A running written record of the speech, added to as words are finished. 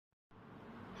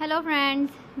Hello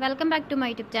friends, welcome back to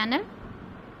my YouTube channel.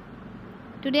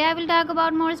 Today I will talk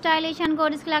about more stylish and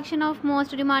gorgeous collection of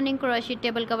most demanding crochet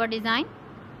table cover design.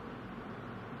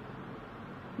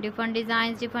 Different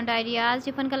designs, different ideas,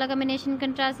 different color combination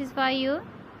contrasts for you.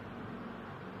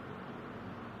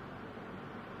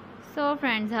 So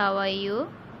friends, how are you?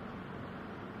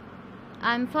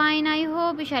 I'm fine. I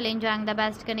hope you shall enjoying the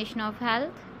best condition of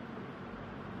health.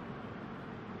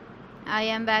 I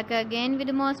am back again with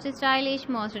the most stylish,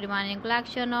 most demanding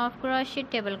collection of crochet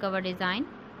table cover design.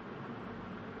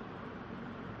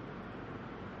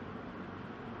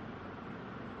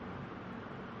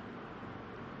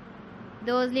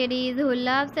 Those ladies who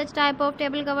love such type of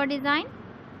table cover design,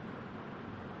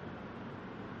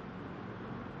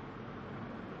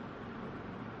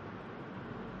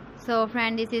 so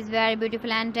friend, this is very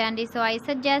beautiful and trendy, so I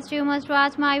suggest you must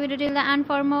watch my video till the end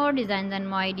for more designs and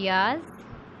more ideas.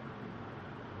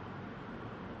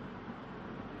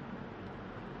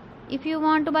 If you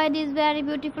want to buy these very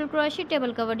beautiful crochet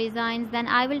table cover designs, then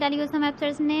I will tell you some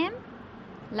websites name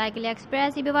like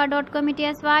AliExpress, eBay.com,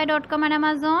 ETSY.com and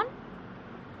Amazon.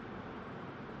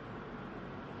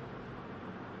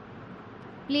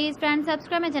 Please friends,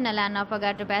 subscribe my channel and not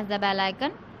forget to press the bell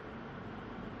icon.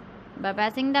 By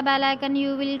pressing the bell icon,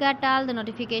 you will get all the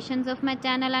notifications of my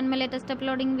channel and my latest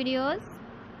uploading videos.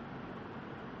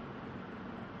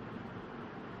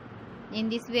 In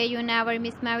this way, you never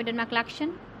miss my video in my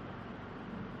collection.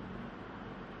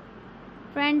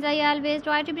 Friends, I always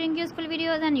try to bring useful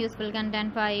videos and useful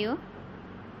content for you.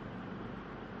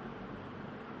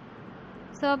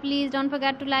 So please don't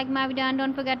forget to like my video and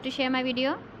don't forget to share my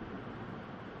video.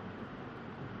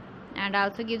 And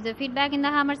also give the feedback in the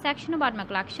comment section about my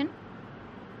collection.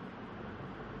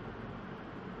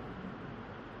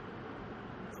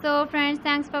 So friends,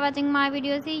 thanks for watching my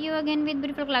video. See you again with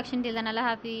beautiful collection. Till then, Allah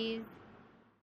Hafiz.